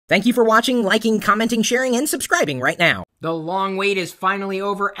Thank you for watching, liking, commenting, sharing, and subscribing right now. The long wait is finally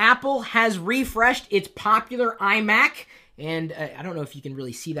over. Apple has refreshed its popular iMac, and I don't know if you can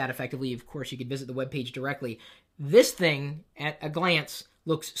really see that effectively. Of course, you could visit the webpage directly. This thing, at a glance,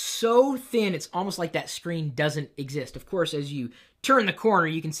 looks so thin, it's almost like that screen doesn't exist. Of course, as you turn the corner,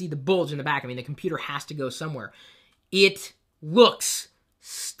 you can see the bulge in the back. I mean, the computer has to go somewhere. It looks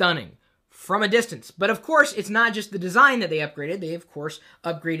stunning from a distance. But of course, it's not just the design that they upgraded. They, of course,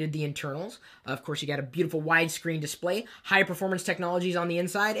 upgraded the internals. Of course, you got a beautiful widescreen display, high-performance technologies on the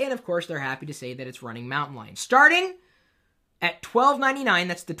inside, and of course, they're happy to say that it's running Mountain Lion. Starting at $12.99,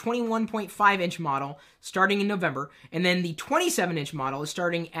 that's the 21.5-inch model, starting in November, and then the 27-inch model is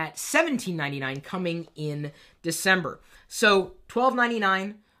starting at $17.99, coming in December. So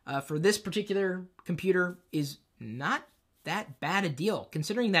 $12.99 for this particular computer is not that bad a deal,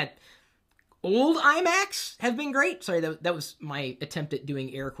 considering that old iMacs have been great. Sorry, that was my attempt at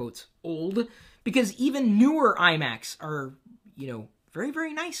doing air quotes, old, because even newer iMacs are, very,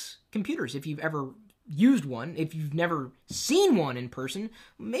 very nice computers. If you've ever used one, if you've never seen one in person,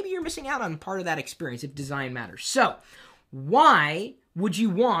 maybe you're missing out on part of that experience if design matters. So, why would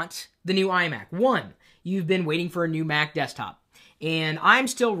you want the new iMac? One, you've been waiting for a new Mac desktop. And I'm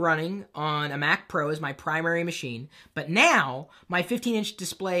still running on a Mac Pro as my primary machine, but now my 15-inch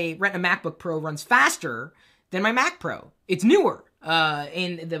display Retina MacBook Pro runs faster than my Mac Pro. It's newer,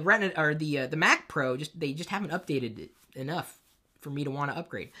 and the Retina or the Mac Pro they just haven't updated it enough for me to want to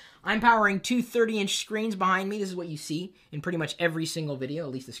upgrade. I'm powering two 30-inch screens behind me. This is what you see in pretty much every single video,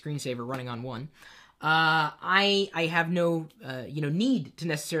 at least the screensaver running on one. I have no need to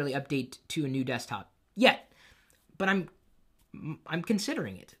necessarily update to a new desktop yet, but I'm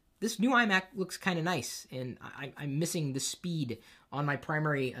considering it. This new iMac looks kind of nice, and I'm missing the speed on my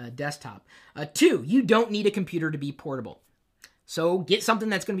primary desktop. Two, you don't need a computer to be portable. So get something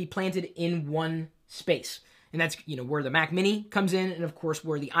that's going to be planted in one space. And that's where the Mac Mini comes in, and of course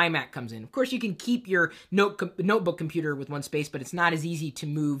where the iMac comes in. Of course, you can keep your notebook computer with one space, but it's not as easy to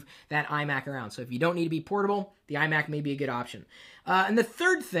move that iMac around. So if you don't need to be portable, the iMac may be a good option. And the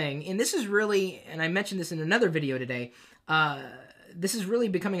third thing, and this is really, and I mentioned this in another video today, this is really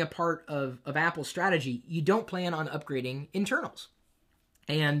becoming a part of Apple's strategy. You don't plan on upgrading internals.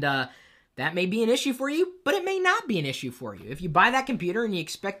 And that may be an issue for you, but it may not be an issue for you. If you buy that computer and you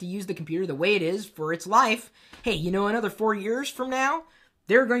expect to use the computer the way it is for its life, hey, another 4 years from now,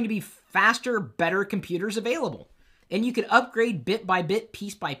 there are going to be faster, better computers available. And you could upgrade bit by bit,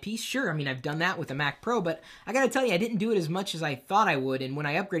 piece by piece. Sure, I mean, I've done that with the Mac Pro, but I got to tell you, I didn't do it as much as I thought I would. And when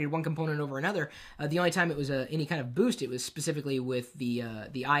I upgraded one component over another, the only time it was any kind of boost, it was specifically with the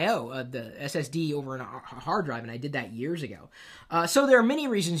I/O, the SSD over a hard drive, and I did that years ago. So there are many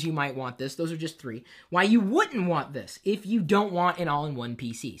reasons you might want this. Those are just three. Why you wouldn't want this if you don't want an all-in-one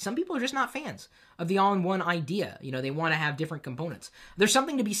PC. Some people are just not fans of the all-in-one idea. They want to have different components. There's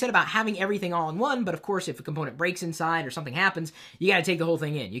something to be said about having everything all-in-one, but of course, if a component breaks inside or something happens, you got to take the whole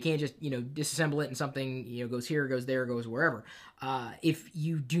thing in. You can't just, disassemble it and something, goes here, goes there, goes wherever. If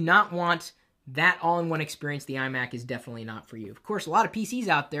you do not want that all-in-one experience, the iMac is definitely not for you. Of course, a lot of PCs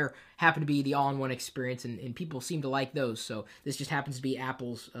out there happen to be the all-in-one experience, and people seem to like those, so this just happens to be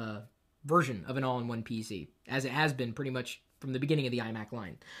Apple's version of an all-in-one PC, as it has been pretty much from the beginning of the iMac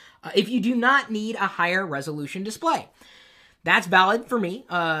line. If you do not need a higher resolution display, that's valid for me.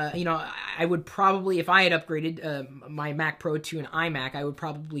 I would probably, if I had upgraded my Mac Pro to an iMac, I would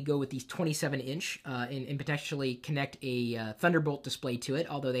probably go with these 27-inch and potentially connect a Thunderbolt display to it,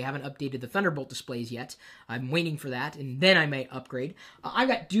 although they haven't updated the Thunderbolt displays yet. I'm waiting for that, and then I might upgrade. I've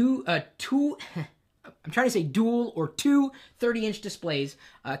got two or two 30-inch displays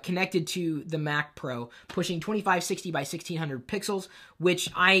connected to the Mac Pro, pushing 2560 by 1600 pixels, which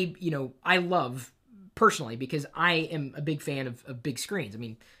I love personally because I am a big fan of big screens. I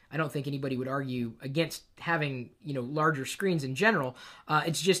mean, I don't think anybody would argue against having, larger screens in general.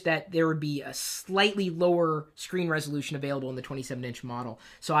 It's just that there would be a slightly lower screen resolution available in the 27-inch model.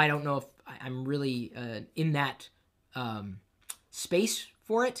 So I don't know if I'm really in that space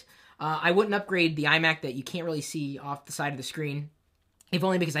for it. I wouldn't upgrade the iMac that you can't really see off the side of the screen, if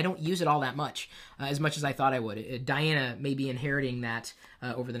only because I don't use it all that much as I thought I would. Diana may be inheriting that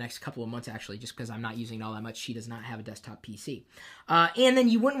over the next couple of months, actually, just because I'm not using it all that much. She does not have a desktop PC. And then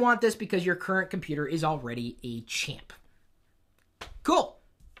you wouldn't want this because your current computer is already a champ. Cool.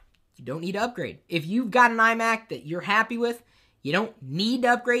 You don't need to upgrade. If you've got an iMac that you're happy with, you don't need to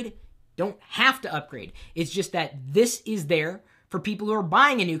upgrade, don't have to upgrade. It's just that this is there for people who are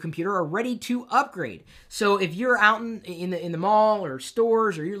buying a new computer or ready to upgrade. So if you're out in the mall or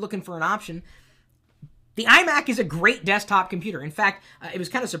stores or you're looking for an option, The iMac is a great desktop computer. In fact, it was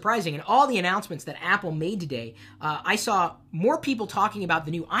kind of surprising. In all the announcements that Apple made today, I saw more people talking about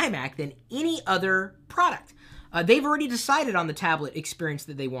the new iMac than any other product. They've already decided on the tablet experience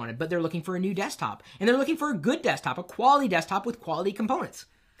that they wanted, but they're looking for a new desktop. And they're looking for a good desktop, a quality desktop with quality components.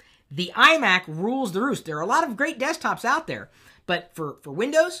 The iMac rules the roost. There are a lot of great desktops out there, but for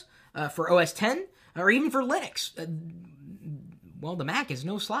Windows, for OS X, or even for Linux, well, the Mac is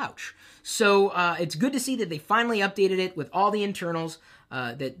no slouch. So it's good to see that they finally updated it with all the internals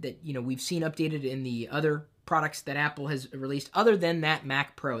that we've seen updated in the other products that Apple has released, other than that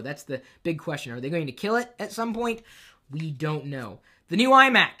Mac Pro. That's the big question. Are they going to kill it at some point? We don't know. The new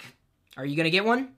iMac. Are you going to get one?